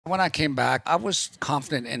When I came back, I was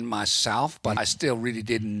confident in myself, but I still really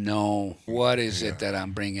didn't know what is it that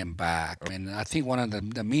I'm bringing back. And I think one of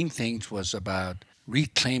the main things was about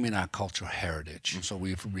reclaiming our cultural heritage. So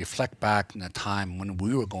we reflect back in the time when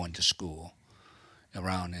we were going to school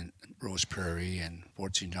around in Rose Prairie and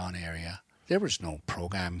Fort St. John area. There was no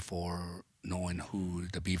program for knowing who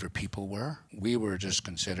the Beaver people were. We were just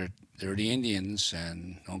considered dirty Indians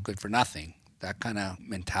and no good for nothing. That kind of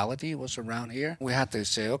mentality was around here. We had to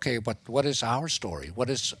say, okay, but what is our story? What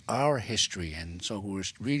is our history? And so we were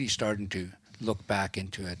really starting to look back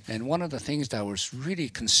into it. And one of the things that was really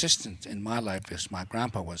consistent in my life is my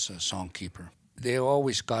grandpa was a songkeeper. They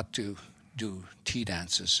always got to do tea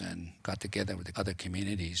dances and got together with the other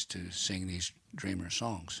communities to sing these dreamer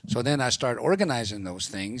songs. So then I started organizing those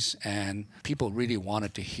things, and people really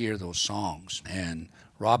wanted to hear those songs. And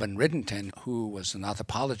Robin Riddington, who was an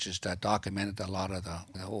anthropologist that documented a lot of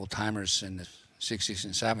the old timers in the 60s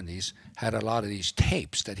and 70s, had a lot of these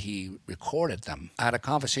tapes that he recorded them. I had a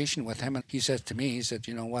conversation with him, and he said to me, he said,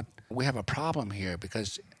 you know what, we have a problem here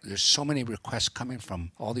because there's so many requests coming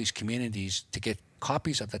from all these communities to get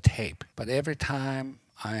copies of the tape. But every time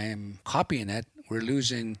I'm copying it, we're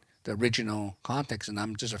losing the original context, and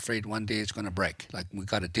I'm just afraid one day it's going to break. Like, we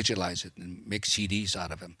got to digitalize it and make CDs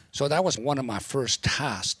out of them. So that was one of my first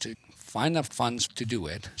tasks, to find the funds to do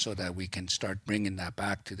it so that we can start bringing that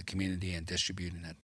back to the community and distributing it.